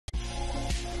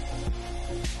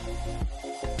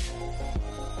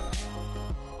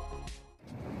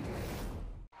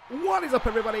What is up,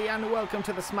 everybody, and welcome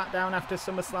to the SmackDown After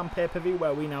SummerSlam pay-per-view,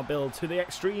 where we now build to the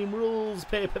Extreme Rules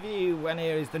pay-per-view. And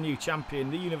here is the new champion,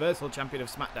 the Universal Champion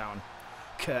of SmackDown,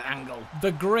 Kurt Angle.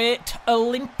 The Great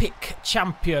Olympic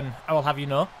Champion, I will have you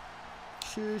know.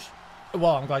 Shush.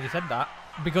 Well, I'm glad you said that,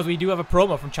 because we do have a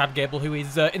promo from Chad Gable, who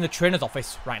is in the trainer's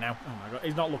office right now. Oh my god,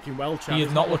 he's not looking well, Chad. He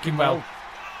is not looking well.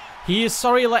 He is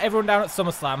sorry he let everyone down at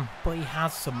SummerSlam, but he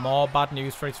has some more bad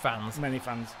news for his fans. Many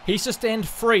fans. He sustained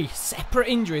 3 separate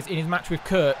injuries in his match with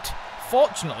Kurt.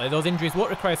 Fortunately, those injuries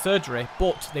won't require surgery,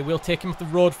 but they will take him off the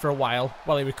road for a while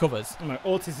he recovers. Oh my,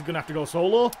 Otis is going to have to go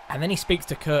solo. And then he speaks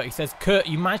to Kurt. He says, "Kurt,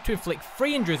 you managed to inflict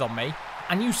 3 injuries on me,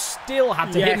 and you still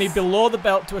had to hit me below the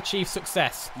belt to achieve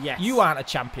success. Yes. You aren't a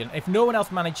champion. If no one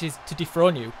else manages to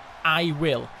dethrone you, I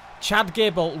will. Chad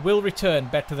Gable will return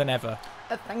better than ever."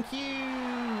 Thank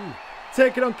you.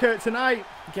 Taking on Kurt tonight.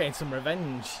 Getting some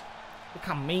revenge. Look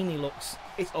how mean he looks.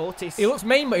 It's Otis. He looks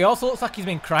mean, but he also looks like he's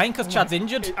been crying because Chad's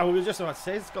injured. I was just about to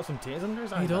say, he's got some tears under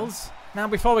his eyes. He does. Now,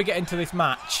 before we get into this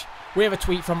match, we have a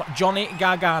tweet from Johnny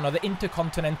Gargano, the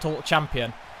Intercontinental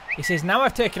Champion. He says, "Now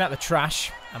I've taken out the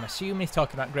trash." I'm assuming he's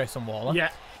talking about Grayson Waller.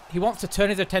 Yeah. He wants to turn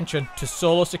his attention to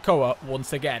Solo Sikoa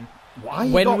once again. Why?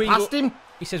 You got past him?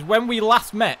 He says, "When we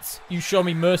last met, you showed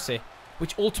me mercy,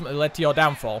 which ultimately led to your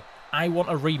downfall. I want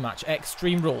a rematch at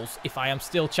Extreme Rules if I am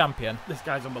still champion." This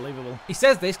guy's unbelievable. He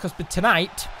says this because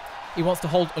tonight, he wants to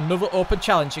hold another open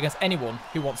challenge against anyone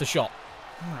who wants a shot.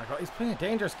 Oh my god, he's playing a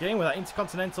dangerous game with that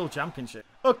Intercontinental Championship.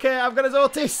 Okay, I've got his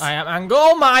Otis. I am Angle.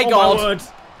 Oh my god. My word.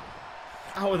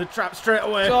 Out of the trap straight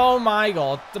away. Oh my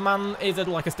god. The man is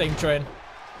like a steam train.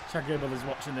 Chad Gable is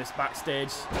watching this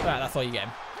backstage. Right, that's all you get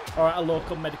him. Or at a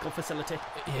local medical facility.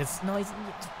 He is. No, he's...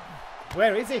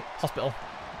 Where is he? Hospital.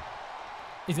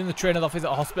 He's in the trainer's office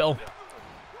at a hospital.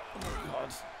 Oh my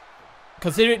god.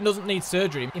 Considering it doesn't need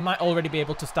surgery, he might already be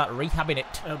able to start rehabbing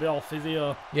it. It'll be all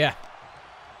physio. Yeah.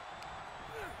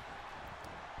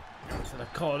 To the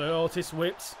corner, Otis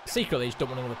whips. Secretly, he just don't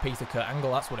want another piece of Kurt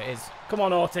Angle. That's what it is. Come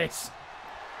on, Otis.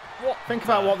 What? Think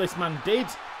about what this man did.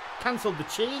 Cancelled the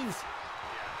cheese.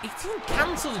 He didn't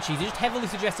cancel the cheese. He just heavily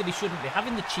suggested he shouldn't be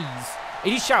having the cheese.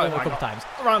 He just shouted a couple times.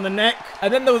 Around the neck.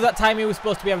 And then there was that time he was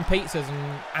supposed to be having pizzas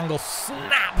and Angle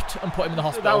snapped and put him in the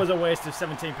hospital. That was a waste of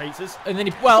 17 pizzas. And then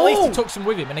at least he took some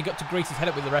with him and he got to grease his head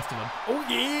up with the rest of them. Oh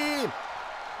yeah!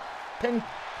 Pin.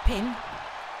 Pin?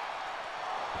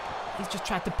 He's just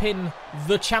tried to pin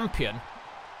the champion.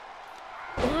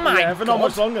 Oh my god. For not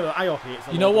much longer though. I hope he hits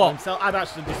a You know what? Himself. I'd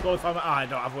actually disqualify him. I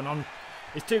don't have one on.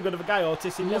 He's too good of a guy,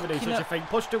 Otis. He'd never do such a thing.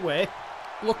 Pushed away.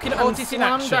 Looking at Otis in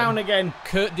action, down again.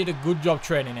 Kurt did a good job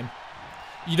training him.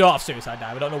 You don't have suicide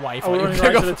dive. I don't know why you thought we're running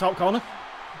right to the top corner.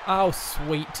 Oh,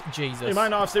 sweet Jesus. He might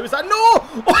not have suicide. No!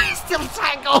 Oh, he's still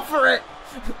trying to go for it.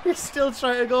 He's still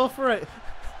trying to go for it.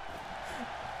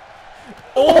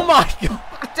 Oh my god.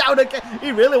 Down again.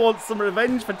 He really wants some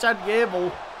revenge for Chad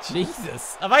Gable.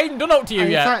 Jesus. Have I even done up to you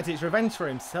yet? In fact, it's revenge for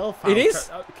himself. It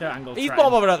is? Kurt Angle's He's more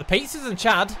bothered about the pizzas than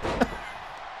Chad.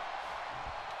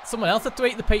 Someone else had to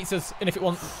eat the pizzas, and if it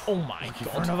wasn't... Oh my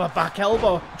god. Another back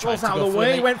elbow. Rolls out of the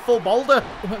way. He went full boulder.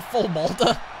 He went full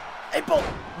boulder. Hey, oh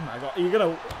my god. You're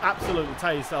going to absolutely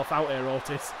tire yourself out here,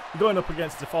 Otis. You're going up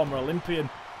against the former Olympian.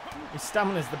 His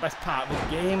stamina is the best part of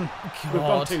the game. God. We've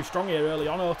gone too strong here early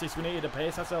on, Otis. We needed to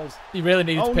pace ourselves. You really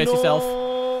needed to pace yourself.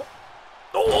 Oh,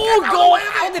 god!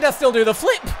 How did I still do the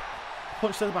flip?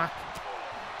 Punch to the back.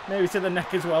 Maybe to the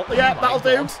neck as well. Yeah, that'll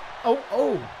do.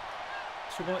 Oh.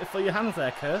 Struggling to feel your hands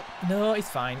there, Kurt. No, he's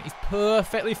fine. He's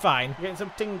perfectly fine. You're getting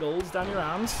some tingles down your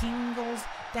arms. Tingles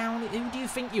down... Who do you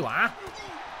think you are?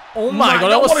 Oh my god,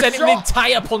 I almost sent him an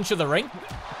entire punch of the ring.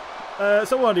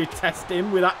 Someone who test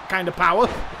him with that kind of power.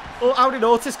 Oh, how did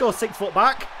Otis go 6 foot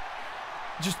back?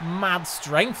 Just mad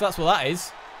strength, that's what that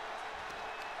is.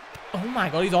 Oh my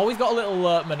god, he's always got a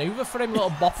little manoeuvre for him, a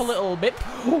little bop, a little bip.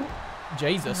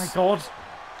 Jesus. Oh my god.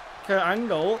 Kurt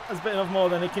Angle has bitten off more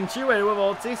than he can chew here with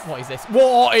Otis. What is this?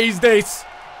 What is this?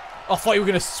 I thought you were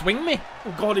going to swing me.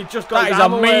 Oh god, he just got That is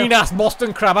a mean-ass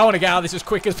Boston Crab. I want to get out of this as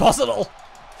quick as possible.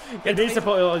 He needs to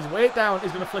put all his weight down.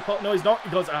 He's going to flip up. No, he's not.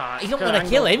 He goes, he's not going to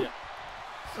kill him.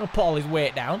 He's going to put all his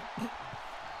weight down.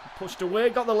 Pushed away,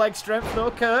 got the leg strength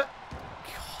though, Kurt.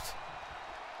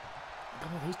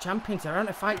 God, these champions are out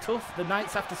to fight tough. The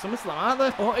nights after SummerSlam, aren't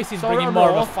they? Otis is bringing more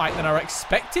of a fight than I was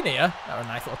expecting here. That was a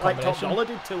nice little combination. Like Top Dollar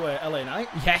did to LA Knight.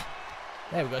 Yeah.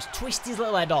 There we go. Just twist his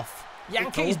little head off.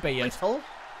 Yank his beard. Little.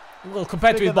 Well,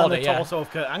 compared to his body, the torso of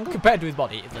Kurt Angle. Compared to his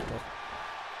body, it's little.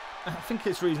 I think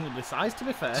it's reasonably sized, to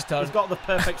be fair. He's got the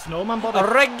perfect snowman body.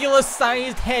 A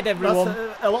regular-sized head, everyone.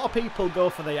 A lot of people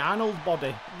go for the Arnold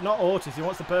body, not Otis. He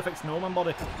wants the perfect snowman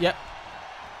body. Yep.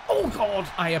 Oh, Oh, God.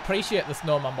 I appreciate the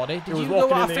snowman body. Did you was go walking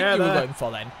what I in the think air you were there. going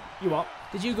for then? You what?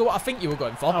 Did you go what I think you were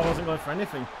going for? I wasn't going for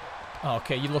anything. Oh,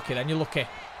 okay, you're lucky then. You're lucky.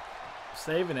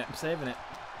 Saving it. I'm saving it.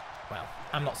 Well,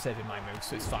 I'm not saving my moves,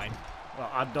 so it's fine. Well,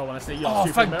 I don't want to see your Oh,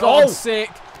 stupid for move. God's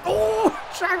sake! Oh,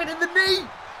 driving in the knee.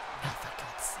 Oh, for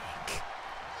God's sake!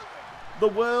 The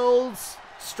world's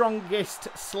strongest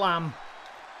slam.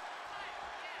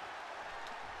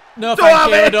 No, thank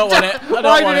you. I don't want it. I don't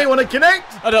Why want did it. he want to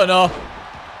connect? I don't know.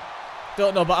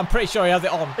 Don't know, but I'm pretty sure he has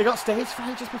it on. He got stage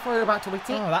fright just before he was about to hit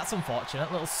it. Oh, that's unfortunate.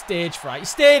 Little stage fright.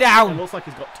 Stay It down! looks like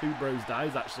he's got 2 bruised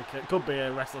eyes, actually. It could be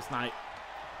a restless night.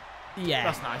 Yeah.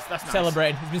 That's nice. That's nice.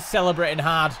 Celebrating. He's been celebrating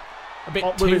hard. A bit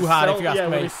With too his hard, self- if you ask yeah,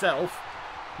 me. with himself.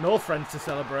 No friends to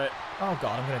celebrate. Oh,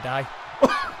 God, I'm going to die.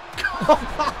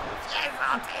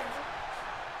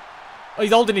 Oh,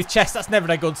 he's holding his chest. That's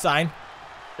never a good sign.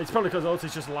 It's probably because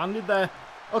Otis just landed there.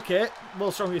 Okay,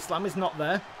 world's strongest slam is not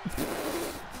there.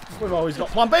 We've always got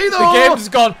plan B, though. The game's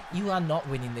gone. You are not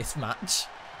winning this match.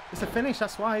 It's a finish,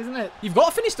 that's why, isn't it? You've got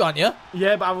a finish, don't you?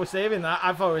 Yeah, but I was saving that.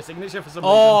 I've already signature for some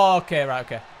reason. Oh, okay, right,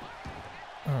 okay.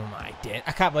 Oh, my dear.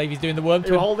 I can't believe he's doing the worm He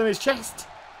to was him. holding his chest.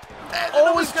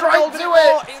 Oh, he's going to be holding it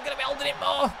more. He's going to be holding it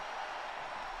more.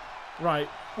 Right,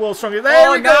 world's strongest.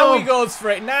 There we go. Now he goes for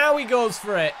it. Now he goes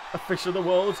for it. Official the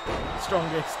world's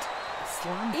strongest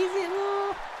slam. Is it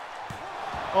though?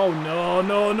 Oh, no,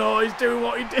 no, no. He's doing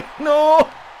what he did. No.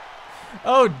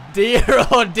 Oh, dear.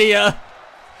 Oh, dear.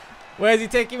 Where's he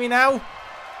taking me now?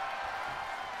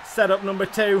 Setup number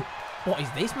 2. What is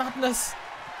this madness?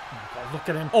 Oh, my God, look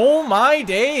at him. Oh, my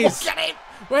days. Look at him.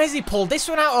 Where's he pulled this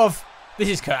one out of? This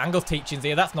is Kurt Angle's teachings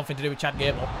here. That's nothing to do with Chad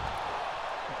Gable.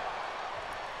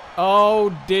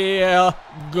 Oh, dear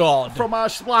God. From our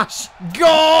splash.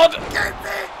 God! Get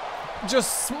it.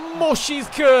 Just smushes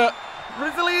Kurt.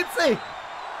 Resiliency.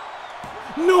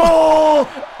 No.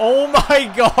 Oh,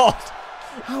 my God.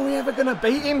 How are we ever going to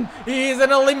beat him? He is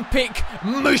an Olympic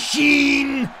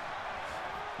machine.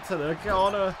 To the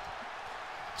corner.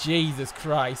 Jesus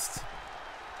Christ.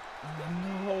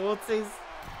 No, what's his...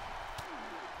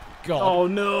 God. Oh,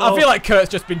 no. I feel like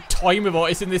Kurt's just been toying with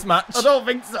Otis in this match. I don't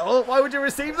think so. Why would you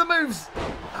receive the moves?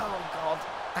 Oh, God.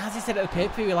 As he said at the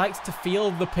pay-per-view, he likes to feel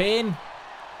the pain.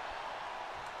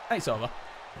 It's over.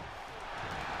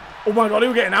 Oh, my God.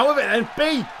 Who getting out of it then?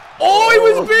 B. Oh, it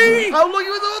was B! Oh, look, it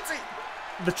was Otis.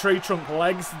 The tree trunk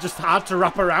legs just hard to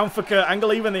wrap around for Kurt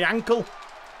Angle, even the ankle.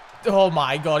 Oh,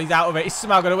 my God. He's out of it. He's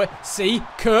somehow got away. See?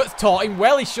 Kurt's taught him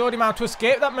well. He showed him how to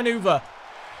escape that maneuver.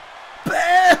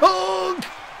 Bear hug.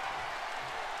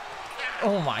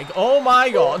 Oh, my God. Oh, my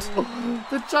God.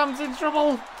 The champ's in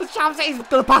trouble. The champ's he's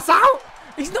going to pass out.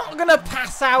 He's not going to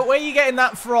pass out. Where are you getting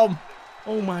that from?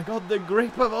 Oh, my God. The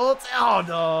grip of Otis. Oh,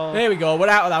 no. There we go. We're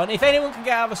out of that one. If anyone can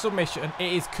get out of a submission,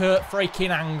 it is Kurt freaking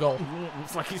Angle.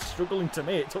 It's like he's struggling to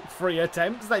me. It took 3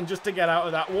 attempts then just to get out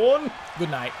of that one.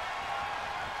 Good night.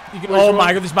 Oh,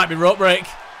 my God. This might be rope break.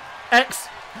 X.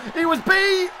 He was B.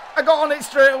 I got on it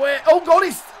straight away. Oh, God.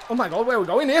 He's... Oh, my God. Where are we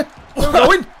going here? Where are we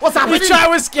going? What's happening? He's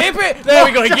trying to escape it. There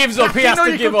we go. He gives up. He has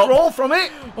to give up. Crawl from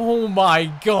it. Oh, my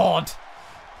God.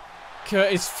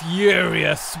 Kurt is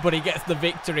furious, but he gets the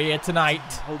victory here tonight.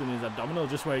 Holding his abdominal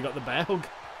just where he got the bear hug.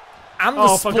 And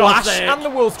the for God's splash. sake. And the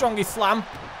world's strongest slam.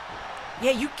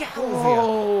 Yeah, you get over here.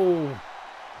 Oh.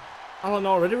 Alan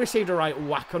already received a right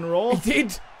whack on Raw. He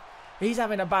did. He's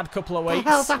having a bad couple of What weeks. the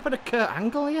hell's happened to Kurt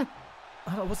Angle here?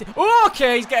 I don't know, what's it? Oh,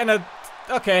 okay, he's getting a...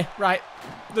 Okay, right.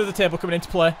 There's a table coming into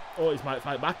play. Otis might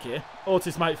fight back here.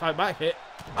 Otis might fight back here.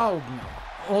 Oh,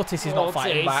 no. Otis is not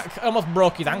fighting back. Almost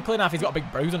broke his ankle in half. He's got a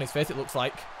big bruise on his face, it looks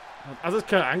like. Has this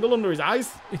Kurt Angle under his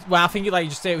eyes? Well, I think like you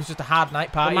just say it was just a hard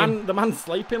night party. The man's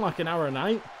sleeping like an hour a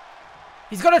night.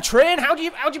 He's got to train. How do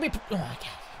you be... Oh, I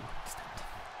can't understand.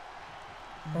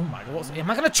 Oh my God,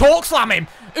 am I going to choke slam him?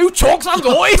 Who choke slams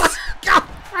Otis?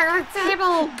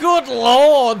 Good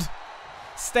Lord.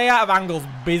 Stay out of Angle's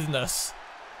business.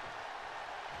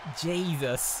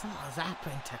 Jesus. What has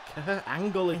happened to Kurt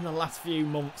Angle in the last few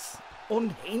months?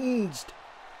 Unhinged.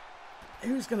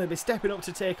 Who's going to be stepping up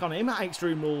to take on him at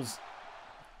Extreme Rules?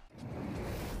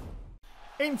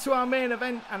 Into our main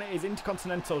event, and it is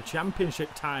Intercontinental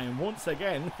Championship time once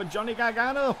again for Johnny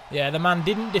Gargano. Yeah, the man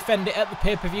didn't defend it at the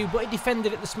pay-per-view, but he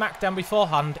defended it the SmackDown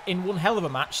beforehand in one hell of a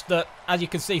match that, as you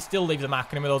can see, still leaves a mark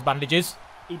on him with those bandages.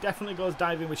 He definitely goes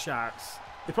diving with sharks.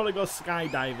 He probably goes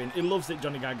skydiving. He loves it,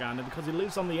 Johnny Gargano, because he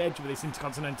lives on the edge with this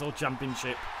Intercontinental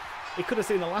Championship. He could have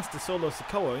seen the last of Solo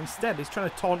Sikoa. Instead, he's trying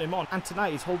to taunt him on, and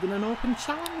tonight he's holding an open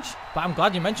challenge. But I'm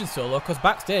glad you mentioned Solo, because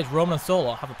backstage, Roman and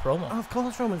Solo have a promo. Oh, of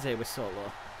course Roman's here with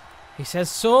Solo. He says,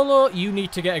 Solo, you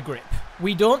need to get a grip.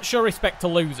 We don't show respect to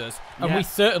losers, and we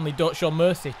certainly don't show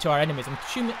mercy to our enemies.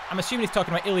 I'm assuming he's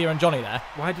talking about Ilya and Johnny there.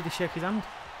 Why did he shake his hand?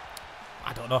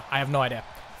 I don't know. I have no idea.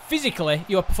 Physically,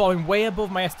 you are performing way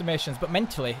above my estimations, but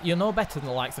mentally, you're no better than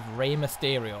the likes of Rey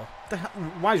Mysterio.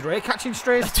 Why is Rey catching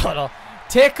strays? I don't know.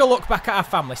 Take a look back at our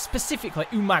family, specifically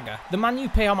Umaga, the man you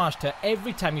pay homage to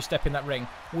every time you step in that ring.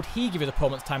 Would he give his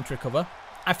opponents time to recover?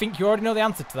 I think you already know the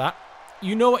answer to that.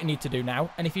 You know what you need to do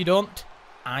now, and if you don't,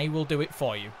 I will do it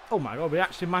for you. Oh my god, we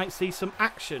actually might see some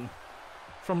action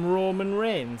from Roman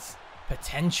Reigns.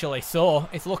 Potentially so.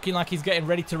 It's looking like he's getting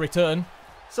ready to return.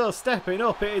 So stepping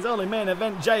up at his only main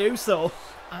event, Jey Uso.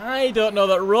 I don't know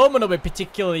that Roman will be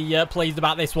particularly pleased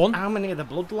about this one. How many of the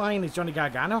Bloodline is Johnny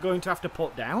Gargano going to have to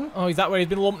put down? Oh, is that where he's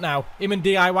been lumped now? Him and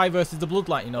DIY versus the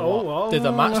Bloodline, you know what? Oh. There's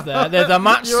a match there. There's a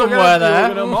match somewhere there.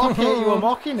 You were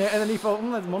mocking it, and then he thought,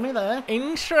 there's money there.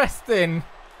 Interesting.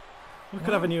 We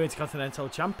could have a new Intercontinental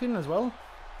Champion as well.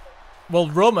 Well,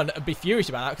 Roman would be furious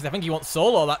about that because I think he wants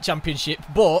Solo that championship.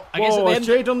 But I guess at the end, has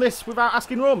Jey done this without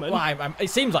asking Roman? Well, it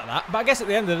seems like that. But I guess at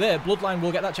the end of the day, Bloodline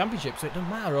will get that championship, so it doesn't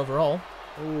matter overall.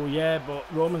 Oh yeah, but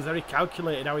Roman's very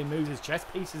calculated how he moves his chess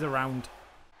pieces around.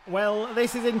 Well,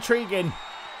 this is intriguing.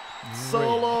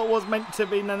 Solo was meant to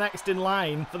be the next in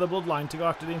line for the Bloodline to go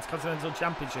after the Intercontinental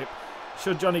Championship,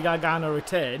 should Johnny Gargano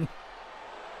retain.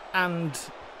 And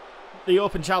the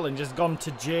open challenge has gone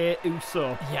to Jey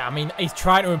Uso. Yeah, I mean, he's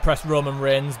trying to impress Roman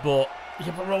Reigns, but...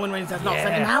 Yeah, but Roman Reigns has not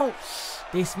second out.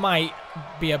 This might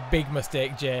be a big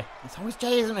mistake, Jey. It's always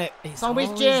Jey, isn't it? It's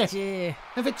always Jey.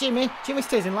 And for Jimmy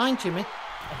stays in line, Jimmy.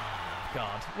 Oh,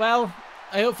 God. Well,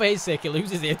 I hope for his sake he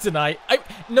loses here tonight.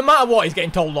 No matter what, he's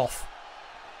getting told off.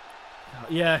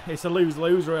 Yeah, it's a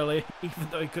lose-lose, really. Even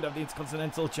though he could have the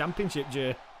Intercontinental Championship,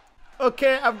 Jey.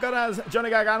 Okay, I've got as Johnny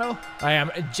Gargano. I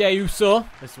am Jey Uso.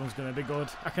 This one's going to be good.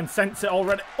 I can sense it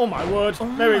already. Oh, my word. Oh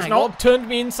no, it's not. God, turned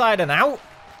me inside and out.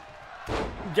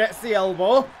 Gets the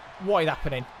elbow. What is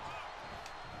happening?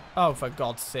 Oh, for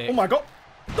God's sake. Oh, my God.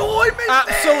 Oh, he missed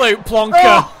Absolute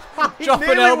plonker. Oh, Drop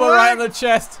an elbow right on the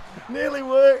chest. Nearly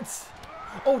worked.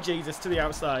 Oh, Jesus, to the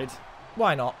outside.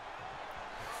 Why not?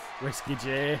 Risky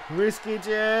Jey. Risky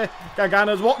Jey.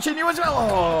 Gargano's watching you as well.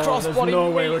 Oh, there's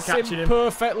no way we're catching him.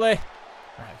 Perfectly.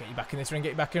 Right, get you back in this ring. Get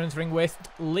you back in this ring. Waste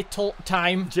little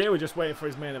time. Jey was just waiting for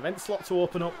his main event slot to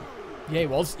open up. Yeah, he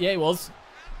was. Yeah, he was.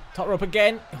 Top rope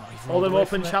again. Oh, all them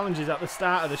open challenges at the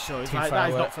start of the show. He's like, that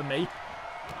is not for me.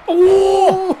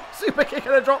 Oh! Super kick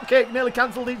and a drop kick. Nearly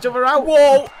cancelled each other out.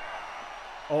 Whoa!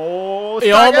 Oh,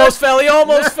 he almost fell. He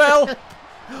almost fell.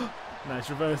 Nice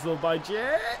reversal by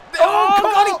Jey. Oh,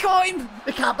 God, he caught him.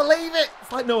 He can't believe it.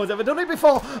 It's like no one's ever done it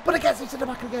before. But it gets him to the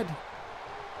back again.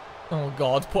 Oh,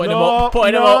 God. Putting him up.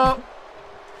 Putting him up.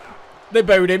 They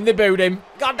booed him. They booed him.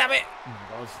 God damn it.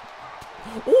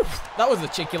 Oof, that was a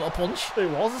cheeky little punch. It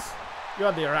was. You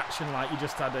had the reaction like you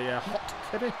just had a hot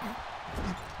curry.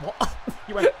 What?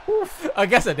 You went, oof. I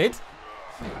guess I did.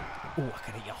 Oh, I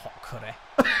can eat your hot curry.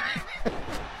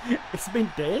 It's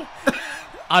been day.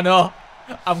 I know.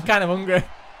 I'm kind of hungry.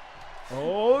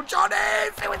 Oh, Johnny!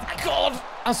 God!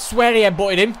 I swear he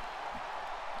headbutted him.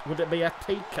 Would it be a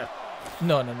tikka?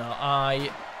 No. I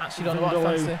actually don't know what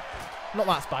I fancy. Not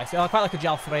that spicy. I quite like a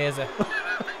jalfrezi.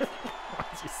 Why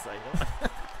did you say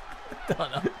that?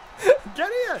 Don't know. Get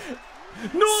here!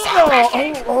 No!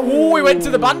 Oh, he went to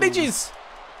the bandages.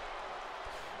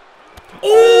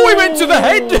 Oh, he went to the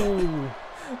head.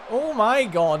 Oh my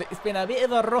God! It's been a bit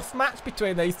of a rough match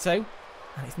between these two.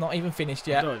 And it's not even finished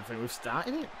yet. I don't think we've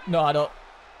started it. No, I don't.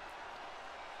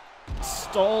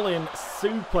 Stalling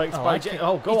suplex by Jey.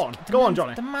 Oh, go on. Go on,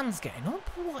 Johnny. The man's getting up.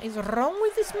 What is wrong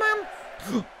with this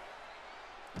man?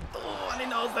 Oh, and he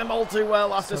knows them all too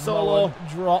well after Solo.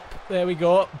 Drop. There we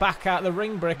go. Back out the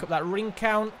ring. Break up that ring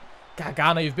count.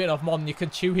 Gargano, you've been off more than you can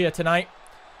chew here tonight.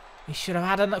 You should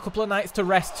have had a couple of nights to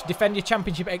rest. Defend your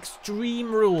championship.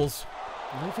 Extreme Rules.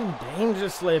 Living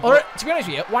dangerously. Or, to be honest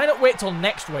with you, why not wait till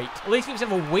next week? At least give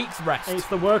himself a week's rest. It's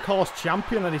the workhorse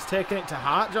champion and he's taking it to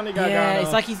heart, Johnny Gargano. Yeah,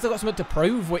 it's like he's still got something to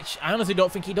prove, which I honestly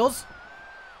don't think he does.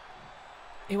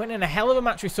 He went in a hell of a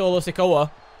match with Solo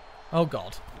Sikoa. Oh,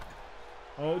 God.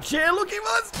 Oh, Jey looking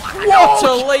for this. What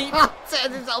a leap.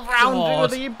 Turns himself round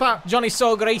with the impact. Johnny's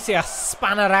so greasy, I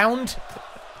span around.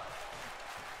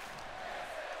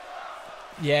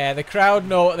 Yeah, the crowd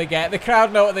know what they get. The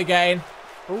crowd know what they're getting.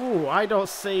 Oh, I don't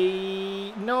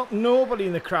see nobody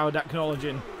in the crowd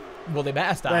acknowledging. Well, they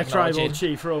better start their acknowledging. tribal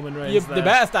chief Roman Reigns. They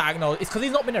better start acknowledging. It's because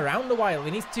he's not been around a while.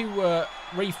 He needs to Oh,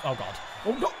 God.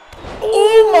 Oh, no.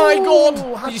 Oh my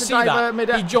God! Did you see that?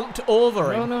 Mid-air. He jumped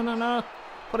over him. No.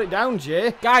 Put it down,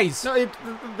 Jey. Guys. No,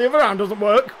 the other arm doesn't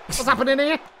work. What's happening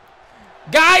here?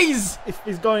 Guys!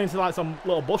 He's going into like some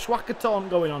little bushwhacker taunt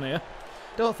going on here.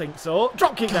 Don't think so.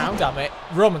 Drop kick down. Damn it.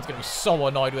 Roman's going to be so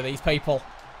annoyed with these people.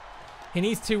 He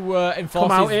needs to enforce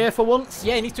Come out here for once.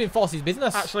 Yeah, he needs to enforce his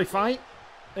business. Actually fight.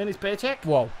 Earn his paycheck.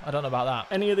 Whoa, I don't know about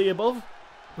that. Any of the above.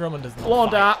 Roman does not Lawn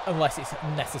fight dart. unless it's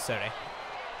necessary.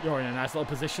 You're in a nice little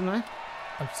position there.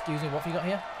 Excuse me, what have you got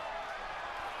here?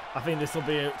 I think this will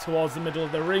be towards the middle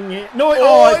of the ring here. No,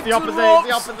 it's the to opposite. ropes,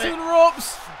 It's the opposite. to the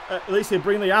ropes. At least he'll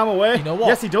bring the arm away. You know what?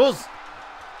 Yes, he does.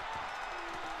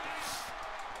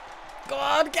 Go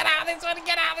on, get out of this one,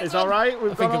 get out of this It's one. all right.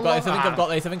 I think I've got this, I think I've got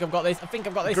this, I think I've got this, I think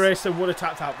I've got this. Grayson would have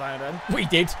tapped out there then. We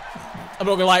did. I'm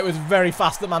not going to lie, it was very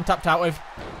fast that man tapped out with.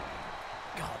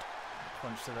 God.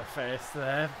 Punch to the face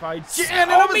there by Missed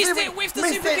it with the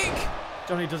super kick.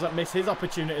 Johnny doesn't miss his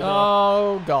opportunity though.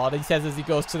 Oh, God. He says as he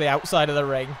goes to the outside of the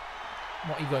ring.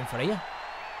 What are you going for here?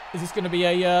 Is this going to be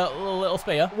a little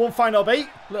spear? One final beat.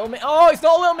 Oh, it's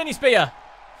not a little mini spear.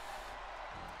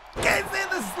 Gets in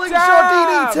the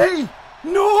slingshot DDT.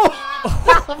 No!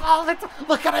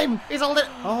 Look at him. He's holding it.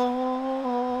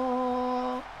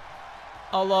 Oh.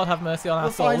 Oh, Lord, have mercy on our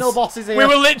The souls. final boss is here. We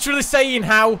were literally saying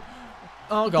how...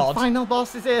 Oh, God. The final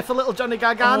boss is here for little Johnny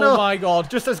Gargano. Oh, my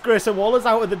God. Just as Grayson Waller's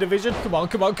out of the division. Come on,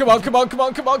 come on, come on, come on, come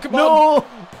on, come on, come on. No!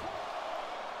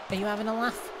 Are you having a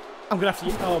laugh? I'm going to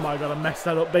have to... Oh, my God. I messed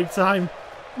that up big time.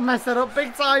 Messed that up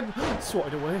big time.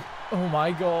 Swatted away. Oh,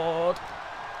 my God.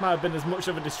 Might have been as much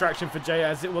of a distraction for Jay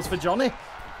as it was for Johnny.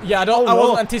 Yeah, I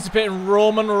wasn't anticipating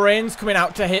Roman Reigns coming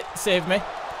out to save me.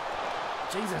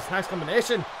 Jesus, nice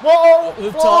combination. Whoa!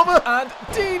 The top and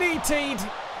DDT'd.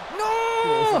 No!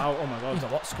 Oh my God. He's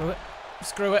like, what? Screw it.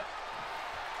 Screw it.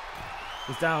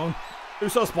 He's down.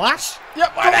 Uso splash?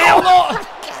 Yep, why the hell not?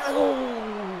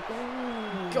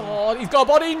 God, he's got a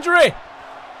body injury.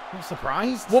 I'm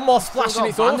surprised. One more splash and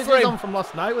it's over for him. On from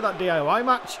last night with that DIY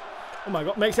match. Oh my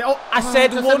God, makes it. Oh, I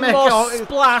said one more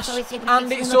splash and it's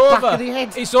over.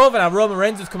 It's over now. Roman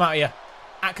Reigns has come out here.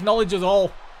 Acknowledge us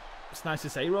all. It's nice to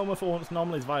say Roma for once.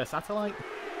 Normally it's via satellite.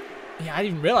 Yeah, I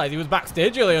didn't realise he was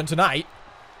backstage earlier on tonight.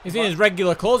 He's in his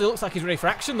regular clothes. He looks like he's ready for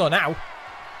action though now.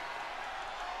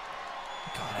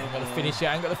 God, I ain't got the finish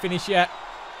yet. I ain't got the finish yet.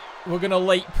 We're going to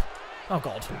leap. Oh,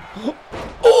 God. Oh,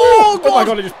 God. Oh, my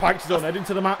God, he just packed his own head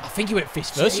into the mat. I think he went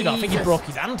fist first, you know. I think he broke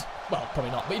his hand. Well,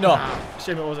 probably not, but you know.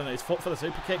 Shame it wasn't his foot for the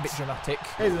super kick. Bit dramatic.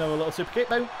 Here's another little super kick,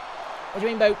 though. What do you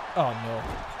mean, Bo? Oh, no.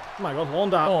 Oh, my God, lawn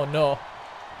dart. Oh, no.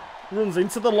 Runs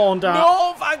into the lawn dart.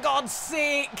 No, for God's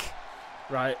sake.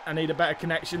 Right, I need a better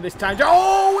connection this time.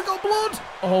 Oh, we got blood.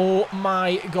 Oh,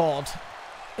 my God.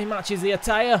 It matches the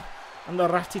attire. And the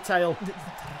ratty tail.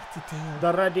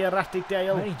 The ready ratty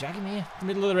tail. Where are you dragging me here? The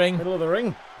middle of the ring. Middle of the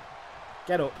ring.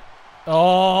 Get up.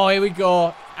 Oh, here we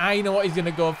go. I know what he's going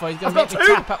to go for. He's going to make me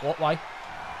tap at what? Why?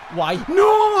 Why?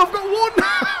 No, I've got one.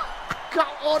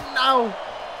 Got one now.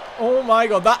 Oh, my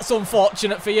God. That's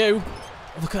unfortunate for you.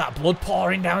 Look at that blood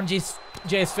pouring down Jay's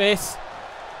face.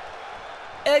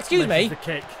 Excuse me. The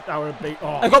kick. That were a big. Oh.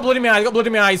 I've got blood in my eyes. I've got blood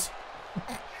in my eyes.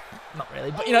 Not really,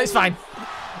 but you know, it's fine.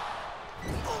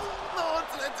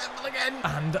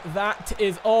 And that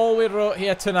is all we wrote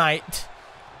here tonight.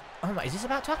 Oh my, is this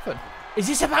about to happen? Is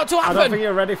this about to happen? I don't think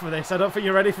you're ready for this. I don't think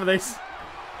you're ready for this.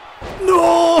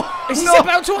 No! Is this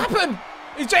about to happen?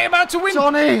 Is Jay about to win?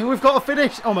 Johnny, we've got to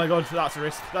finish. Oh my God, that's a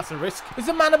risk. That's a risk. Is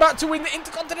the man about to win the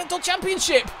Intercontinental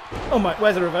Championship? Oh my,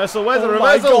 where's the reversal? Where's the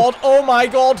reversal? Oh my God, oh my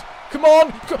God. Come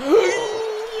on.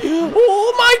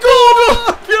 Oh my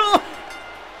God.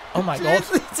 Oh my God.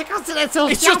 Intercontinental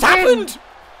It's just happened.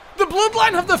 The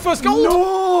Bloodline have the first gold.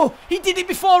 No! He did it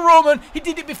before Roman. He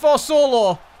did it before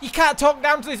Solo. You can't talk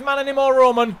down to this man anymore,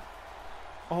 Roman.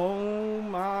 Oh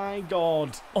my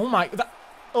God. Oh my.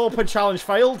 Open challenge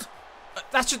failed.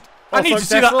 That's just. I need to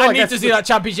see that. I need to see that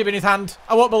championship in his hand.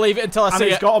 I won't believe it until I see it.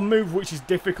 And he's got a move which is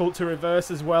difficult to reverse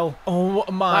as well. Oh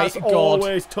my God. That's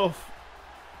always tough.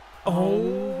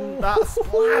 Oh, that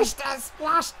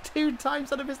splashed 2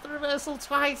 times and I missed the reversal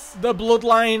twice. The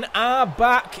Bloodline are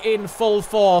back in full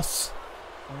force.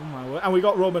 Oh my word. And we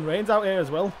got Roman Reigns out here as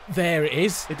well. There it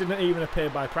is. It didn't even appear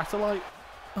by Pratolite.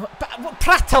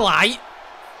 Pratolite?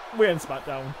 We're in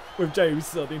SmackDown with Jey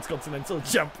Uso, the Intercontinental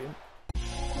Champion.